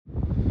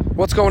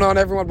What's going on,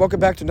 everyone? Welcome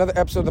back to another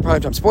episode of the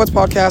Primetime Sports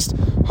Podcast,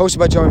 hosted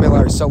by Joey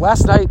Miller. So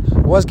last night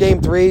was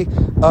Game 3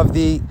 of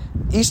the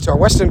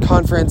Western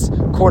Conference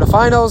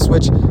quarterfinals,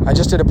 which I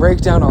just did a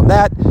breakdown on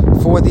that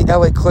for the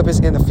LA Clippers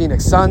and the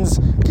Phoenix Suns.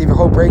 Gave you a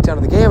whole breakdown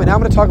of the game, and now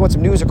I'm going to talk about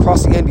some news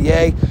across the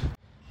NBA.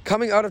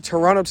 Coming out of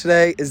Toronto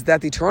today is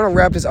that the Toronto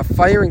Raptors are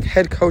firing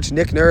head coach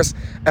Nick Nurse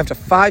after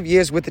 5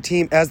 years with the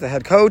team as the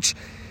head coach.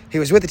 He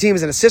was with the team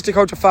as an assistant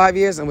coach for 5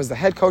 years and was the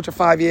head coach for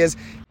 5 years,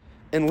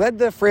 and led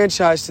the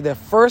franchise to their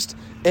first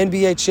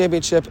NBA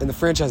championship in the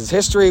franchise's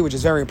history, which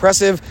is very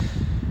impressive.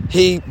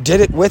 He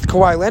did it with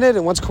Kawhi Leonard,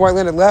 and once Kawhi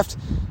Leonard left,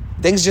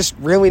 things just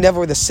really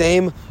never were the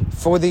same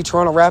for the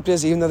Toronto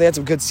Raptors, even though they had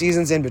some good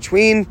seasons in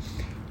between.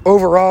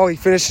 Overall, he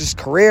finished his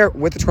career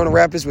with the Toronto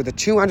Raptors with a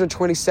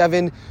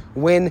 227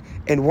 win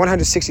and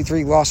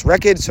 163 loss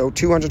record. So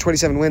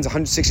 227 wins,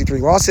 163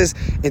 losses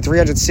in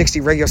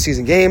 360 regular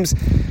season games.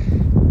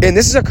 And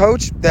this is a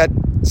coach that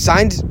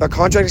signed a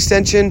contract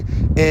extension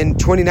in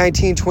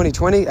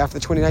 2019-2020 after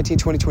the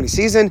 2019-2020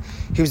 season.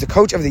 He was the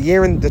coach of the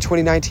year in the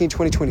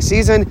 2019-2020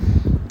 season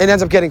and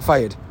ends up getting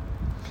fired.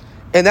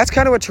 And that's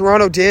kind of what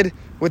Toronto did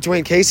with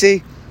Dwane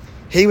Casey.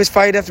 He was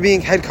fired after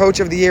being head coach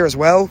of the year as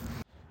well.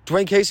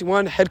 Dwane Casey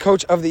won head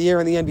coach of the year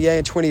in the NBA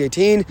in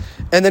 2018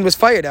 and then was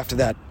fired after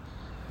that.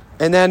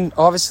 And then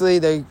obviously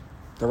the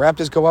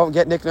Raptors go out and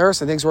get Nick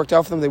Nurse and things worked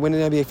out for them. They win the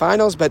NBA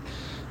Finals, but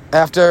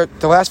after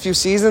the last few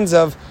seasons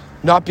of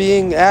not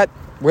being at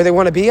where they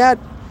want to be at,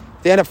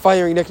 they end up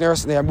firing Nick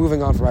Nurse and they are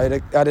moving on from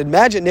it. I'd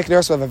imagine Nick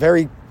Nurse will have a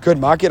very good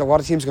market. A lot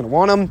of teams are going to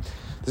want him.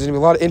 There's going to be a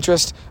lot of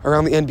interest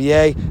around the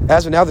NBA.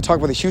 As of now, they're talking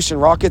about the Houston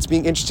Rockets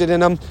being interested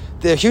in him.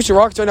 The Houston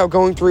Rockets are now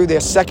going through their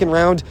second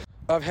round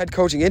of head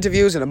coaching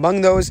interviews, and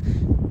among those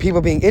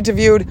people being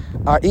interviewed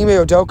are Ime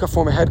Udoka,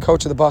 former head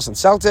coach of the Boston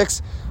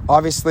Celtics.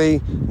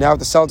 Obviously, now with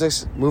the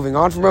Celtics moving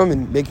on from him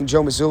and making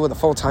Joe Mazzulla the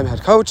full-time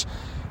head coach,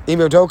 Ime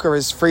Udoka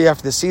is free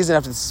after the season,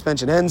 after the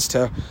suspension ends,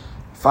 to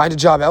find a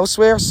job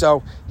elsewhere.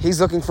 So he's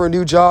looking for a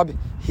new job.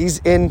 He's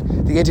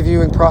in the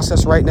interviewing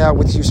process right now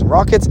with the Houston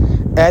Rockets.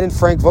 Add in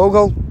Frank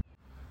Vogel,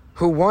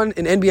 who won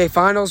an NBA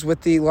Finals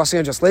with the Los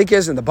Angeles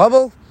Lakers in the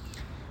bubble.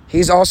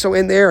 He's also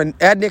in there. And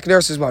add Nick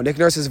Nurse as well. Nick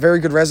Nurse has a very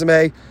good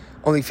resume,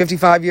 only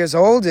 55 years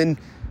old, and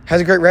has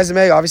a great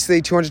resume.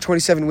 Obviously,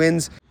 227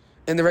 wins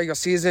in the regular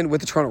season with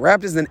the Toronto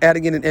Raptors, and then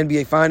adding in an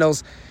NBA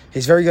Finals.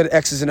 He's very good at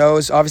X's and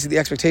O's. Obviously, the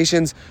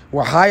expectations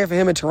were higher for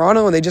him in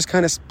Toronto, and they just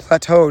kind of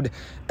plateaued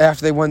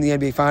after they won the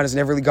NBA Finals and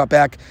never really got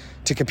back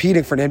to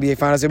competing for an NBA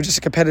Finals. They were just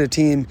a competitive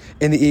team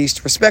in the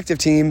East, respective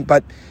team,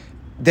 but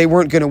they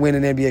weren't going to win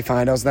an NBA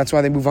Finals, and that's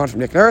why they move on from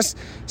Nick Nurse,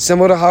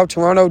 similar to how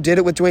Toronto did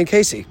it with Dwane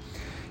Casey.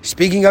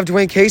 Speaking of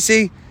Dwane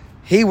Casey,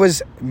 he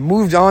was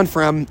moved on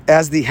from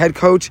as the head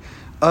coach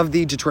of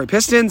the Detroit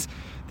Pistons.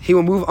 He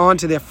will move on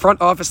to their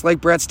front office like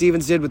Brad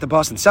Stevens did with the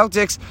Boston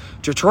Celtics.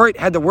 Detroit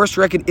had the worst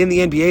record in the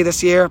NBA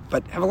this year,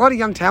 but have a lot of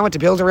young talent to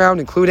build around,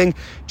 including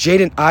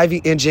Jaden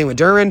Ivey and Jalen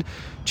Duren,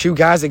 two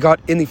guys they got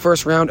in the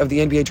first round of the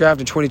NBA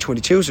draft in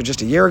 2022, so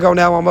just a year ago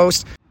now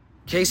almost.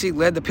 Casey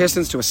led the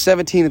Pistons to a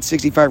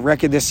 17-65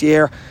 record this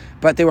year,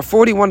 but they were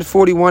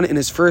 41-41 in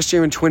his first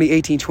year in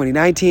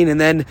 2018-2019, and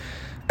then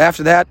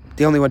after that,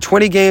 they only won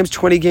 20 games,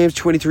 23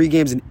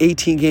 games, and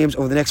 18 games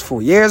over the next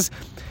 4 years.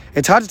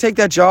 It's hard to take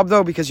that job,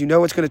 though, because you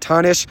know it's going to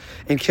tarnish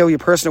and kill your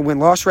personal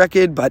win-loss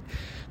record, but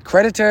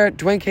credit to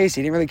Dwane Casey.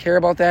 He didn't really care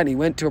about that, and he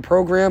went to a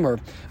program, or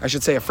I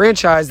should say a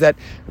franchise, that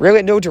really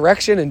had no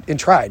direction and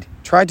tried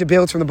to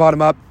build from the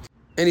bottom up.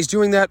 And he's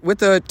doing that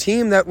with a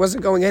team that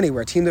wasn't going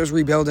anywhere, a team that was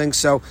rebuilding.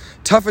 So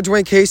tough for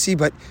Dwane Casey,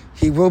 but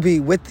he will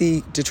be with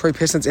the Detroit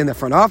Pistons in the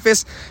front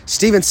office.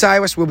 Stephen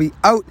Silas will be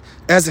out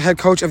as the head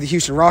coach of the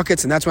Houston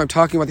Rockets, and that's why I'm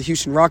talking about the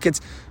Houston Rockets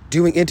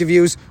doing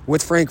interviews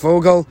with Frank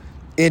Vogel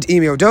and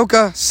Ime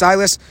Udoka.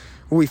 Silas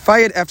will be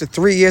fired after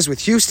 3 years with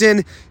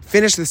Houston,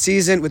 finished the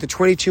season with a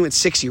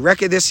 22-60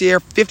 record this year,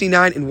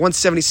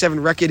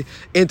 59-177 record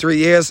in 3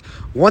 years.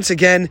 Once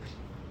again,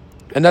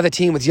 another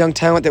team with young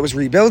talent that was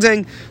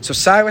rebuilding. So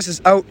Silas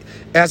is out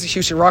as the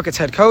Houston Rockets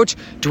head coach.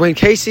 Dwane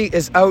Casey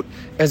is out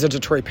as the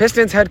Detroit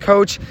Pistons head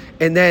coach.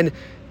 And then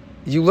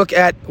you look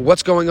at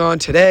what's going on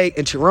today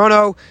in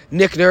Toronto.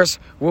 Nick Nurse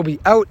will be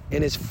out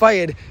and is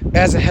fired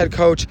as the head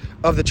coach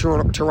of the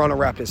Toronto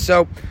Raptors.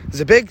 So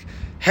there's a big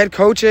head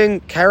coaching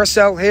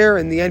carousel here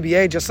in the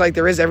NBA, just like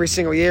there is every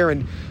single year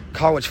in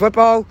college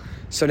football.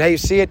 So now you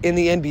see it in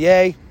the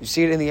NBA. You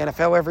see it in the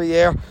NFL every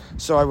year.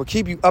 So I will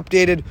keep you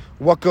updated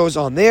what goes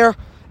on there.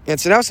 And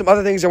so now some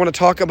other things I want to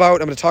talk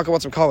about. I'm going to talk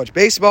about some college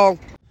baseball.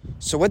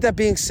 So with that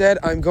being said,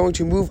 I'm going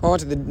to move on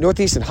to the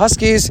Northeastern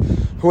Huskies,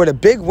 who had a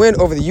big win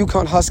over the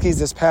UConn Huskies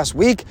this past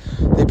week.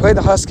 They played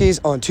the Huskies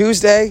on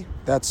Tuesday.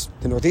 That's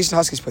the Northeastern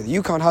Huskies play the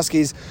UConn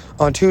Huskies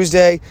on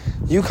Tuesday.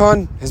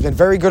 UConn has been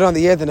very good on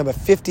the year. They're number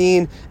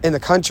 15 in the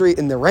country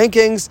in the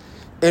rankings.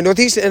 And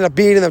Northeastern ended up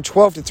beating them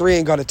 12-3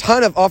 and got a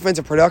ton of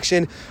offensive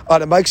production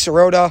out of Mike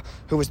Sirota,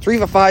 who was 3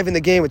 for 5 in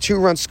the game with 2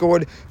 runs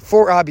scored,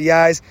 4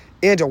 RBIs,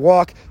 and a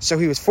walk. So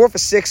he was 4 for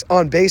 6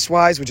 on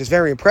base-wise, which is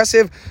very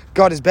impressive.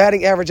 Got his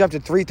batting average up to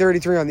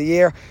 .333 on the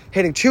year,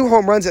 hitting 2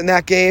 home runs in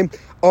that game,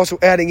 also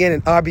adding in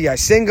an RBI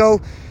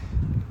single.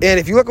 And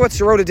if you look at what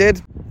Sirota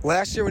did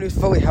last year when he was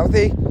fully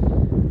healthy,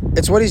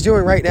 it's what he's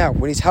doing right now.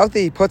 When he's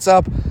healthy, he puts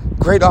up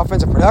great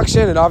offensive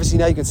production, and obviously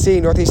now you can see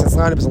Northeastern's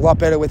lineup is a lot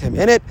better with him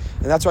in it,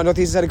 and that's why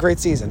Northeastern's had a great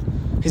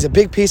season. He's a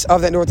big piece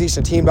of that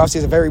Northeastern team, but obviously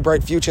has a very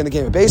bright future in the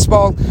game of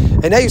baseball,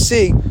 and now you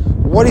see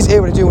what he's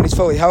able to do when he's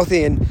fully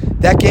healthy, and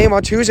that game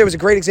on Tuesday was a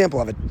great example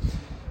of it.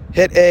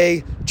 Hit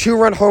a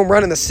 2-run home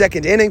run in the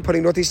second inning,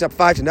 putting Northeastern up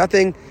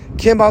 5-0.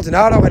 Kim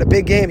Maldonado had a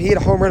big game. He hit a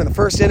home run in the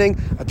first inning,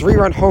 a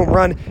 3-run home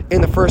run in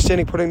the first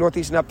inning, putting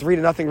Northeastern up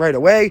 3-0 right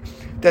away.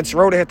 Then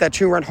Sirota hit that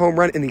 2-run home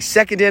run in the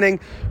second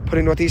inning,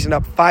 putting Northeastern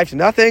up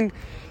 5-0.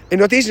 And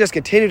Northeastern just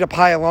continued to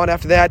pile on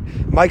after that.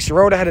 Mike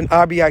Sirota had an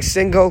RBI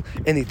single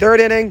in the third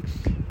inning,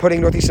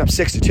 putting Northeastern up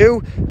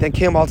 6-2. Then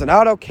Kim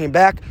Maldonado came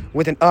back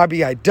with an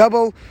RBI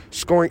double,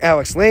 scoring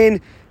Alex Lane,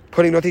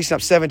 putting Northeastern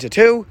up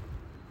 7-2.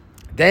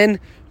 Then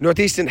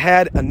Northeastern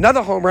had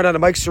another home run out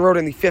of Mike Sirota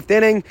in the fifth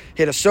inning,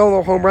 hit a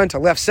solo home run to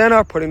left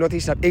center, putting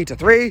Northeastern up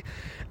 8-3.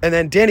 And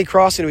then Danny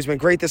Crossan, who's been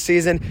great this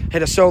season,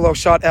 hit a solo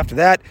shot after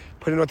that,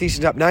 putting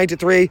Northeastern up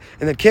 9-3.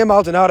 And then Kim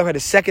Maldonado had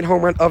his second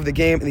home run of the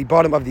game in the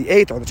bottom of the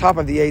eighth, or the top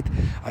of the eighth.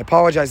 I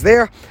apologize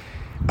there.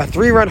 A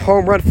 3-run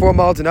home run for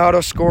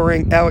Maldonado,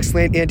 scoring Alex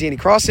Lane and Danny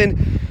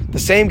Crossan. The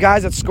same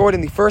guys that scored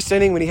in the first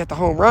inning when he hit the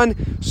home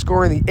run,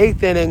 scoring the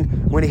eighth inning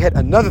when he hit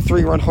another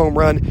 3-run home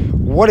run.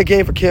 What a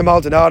game for Kim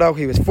Maldonado.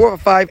 He was 4 for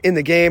 5 in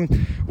the game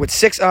with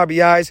 6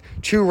 RBIs,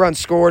 2 runs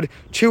scored,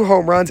 2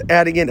 home runs,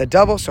 adding in a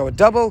double. So a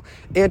double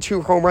and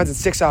 2 home runs and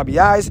 6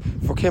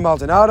 RBIs for Kim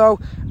Maldonado.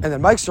 And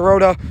then Mike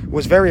Sirota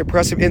was very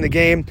impressive in the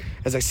game.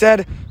 As I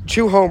said,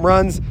 2 home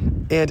runs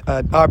and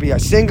an RBI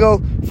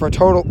single for a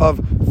total of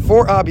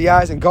 4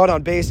 RBIs and got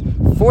on base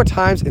 4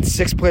 times in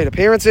 6 plate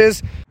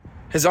appearances.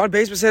 His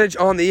on-base percentage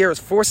on the year is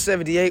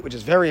 .478, which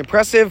is very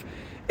impressive.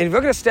 And if you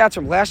look at his stats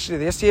from last year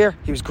to this year,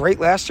 he was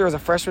great last year as a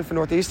freshman for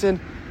Northeastern,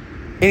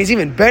 and he's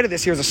even better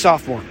this year as a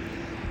sophomore.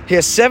 He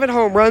has 7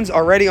 home runs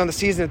already on the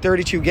season in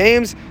 32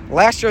 games.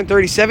 Last year in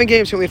 37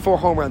 games, he only had 4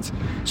 home runs.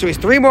 So he has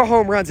 3 more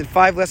home runs in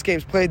 5 less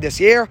games played this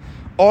year.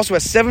 Also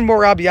has 7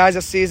 more RBIs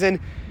this season.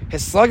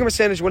 His slugging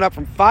percentage went up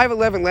from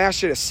 .511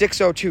 last year to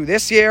 .602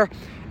 this year,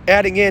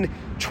 adding in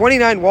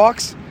 29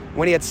 walks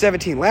when he had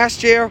 17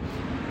 last year,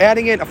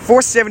 adding in a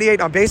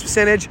 .478 on base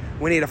percentage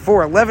when he had a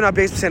 .411 on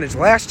base percentage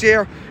last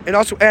year, and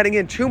also adding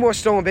in 2 more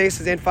stolen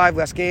bases in 5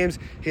 less games.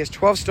 He has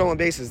 12 stolen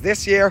bases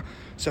this year,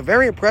 so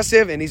very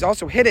impressive, and he's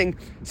also hitting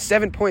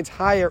 7 points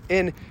higher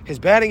in his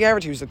batting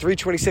average. He was a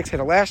 .326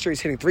 hitter last year.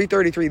 He's hitting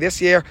 .333 this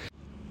year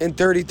in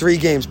 33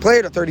 games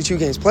played, or 32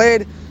 games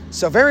played,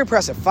 so very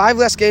impressive. 5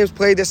 less games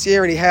played this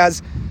year, and he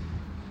has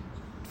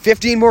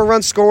 15 more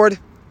runs scored,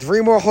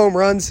 3 more home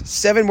runs,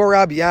 7 more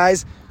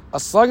RBIs, a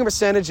slugging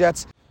percentage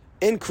that's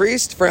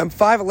increased from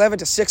 .511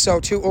 to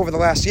 .602 over the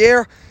last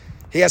year.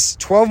 He has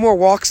 12 more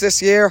walks this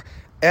year,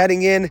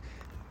 adding in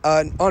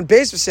an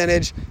on-base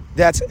percentage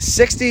that's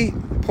 60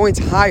 points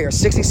higher,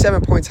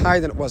 67 points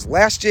higher than it was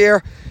last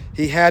year.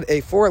 He had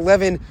a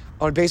 .411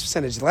 on-base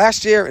percentage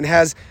last year and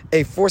has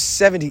a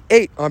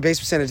 .478 on-base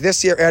percentage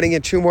this year, adding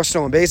in 2 more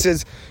stolen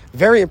bases.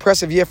 Very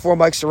impressive year for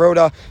Mike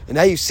Sirota, and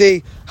now you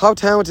see how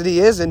talented he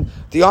is and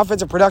the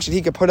offensive production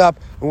he could put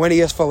up when he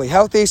is fully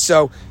healthy.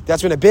 So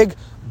that's been a big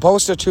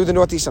bolster to the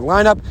Northeastern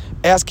lineup,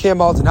 as Kim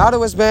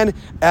Maldonado has been,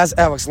 as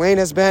Alex Lane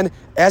has been,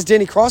 as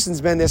Danny Crossan's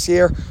been this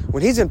year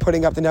when he's been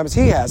putting up the numbers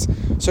he has.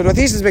 So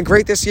Northeastern's been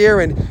great this year,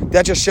 and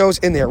that just shows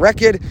in their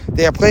record.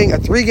 They are playing a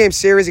 3-game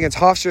series against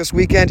Hofstra this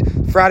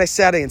weekend, Friday,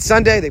 Saturday, and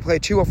Sunday. They play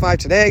 2:05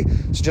 today,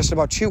 so just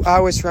about 2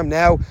 hours from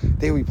now,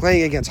 they will be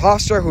playing against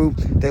Hofstra, who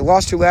they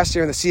lost to last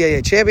year in the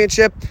CAA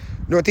Championship.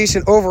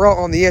 Northeastern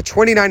overall on the year,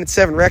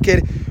 29-7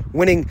 record,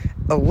 winning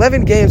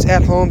 11 games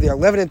at home. They are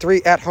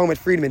 11-3 at home at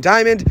Freedom and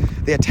Diamond.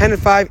 They are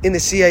 10-5 in the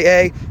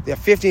CAA. They are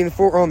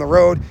 15-4 on the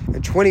road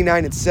and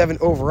 29-7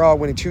 overall,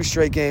 winning 2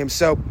 straight games.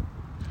 So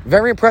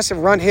very impressive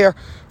run here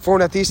for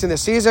Northeastern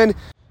this season.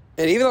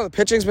 And even though the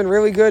pitching's been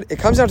really good, it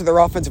comes down to their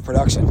offensive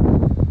production.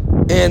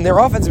 And their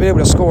offense has been able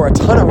to score a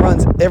ton of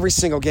runs every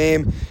single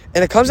game.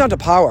 And it comes down to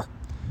power.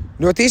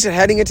 Northeastern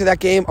heading into that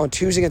game on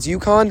Tuesday against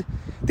UConn,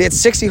 they had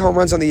 60 home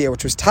runs on the year,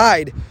 which was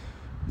tied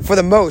for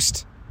the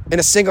most in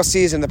a single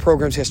season in the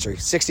program's history,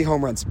 60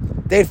 home runs.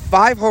 They had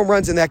 5 home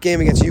runs in that game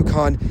against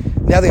UConn.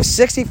 Now they have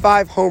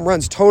 65 home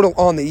runs total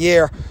on the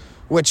year,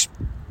 which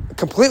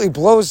completely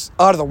blows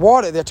out of the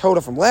water their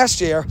total from last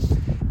year.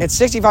 And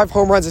 65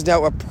 home runs is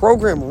now a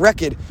program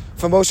record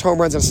for most home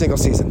runs in a single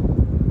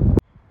season.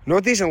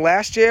 Northeastern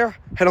last year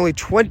had only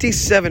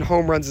 27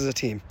 home runs as a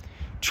team.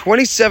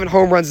 27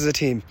 home runs as a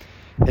team.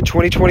 In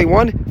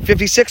 2021,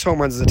 56 home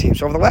runs as a team.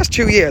 So over the last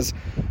 2 years,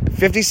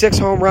 56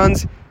 home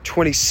runs,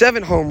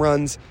 27 home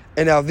runs,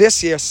 and now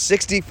this year,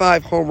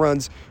 65 home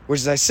runs, which,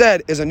 as I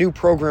said, is a new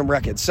program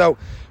record. So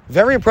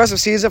very impressive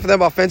season for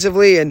them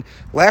offensively. And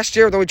last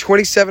year, with only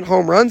 27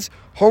 home runs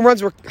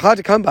were hard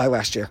to come by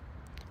last year.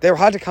 They were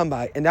hard to come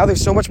by. And now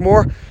there's so much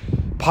more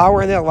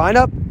power in their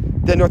lineup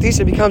that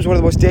Northeastern becomes one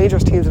of the most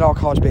dangerous teams in all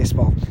college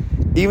baseball.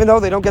 Even though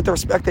they don't get the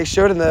respect they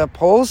should in the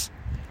polls,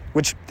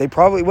 which they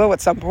probably will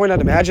at some point,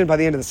 I'd imagine, by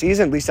the end of the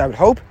season, at least I would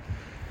hope.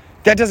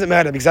 that doesn't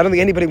matter because I don't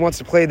think anybody wants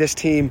to play this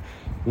team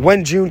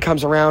when June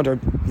comes around, or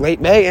late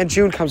May and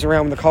June comes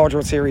around when the College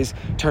World Series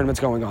tournament's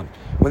going on.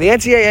 When the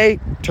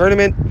NCAA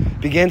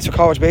tournament begins for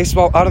college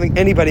baseball, I don't think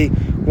anybody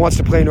wants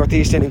to play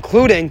Northeastern,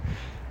 including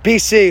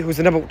BC, who's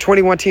the number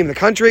 21 team in the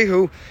country,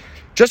 who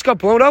just got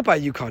blown out by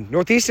UConn.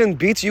 Northeastern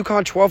beats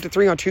UConn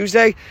 12-3 on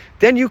Tuesday.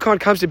 Then UConn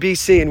comes to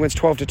BC and wins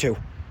 12-2.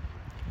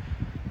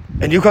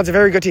 And UConn's a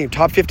very good team,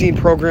 top 15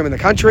 program in the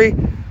country,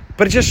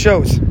 but it just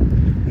shows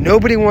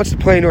nobody wants to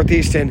play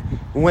Northeastern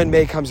when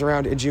May comes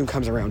around and June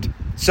comes around.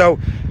 So,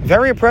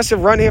 very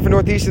impressive run here for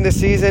Northeastern this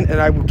season, and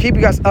I will keep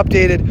you guys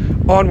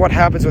updated on what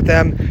happens with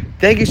them.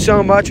 Thank you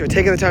so much for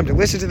taking the time to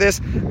listen to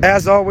this.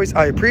 As always,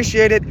 I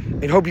appreciate it,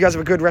 and hope you guys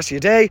have a good rest of your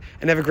day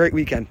and have a great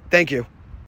weekend. Thank you.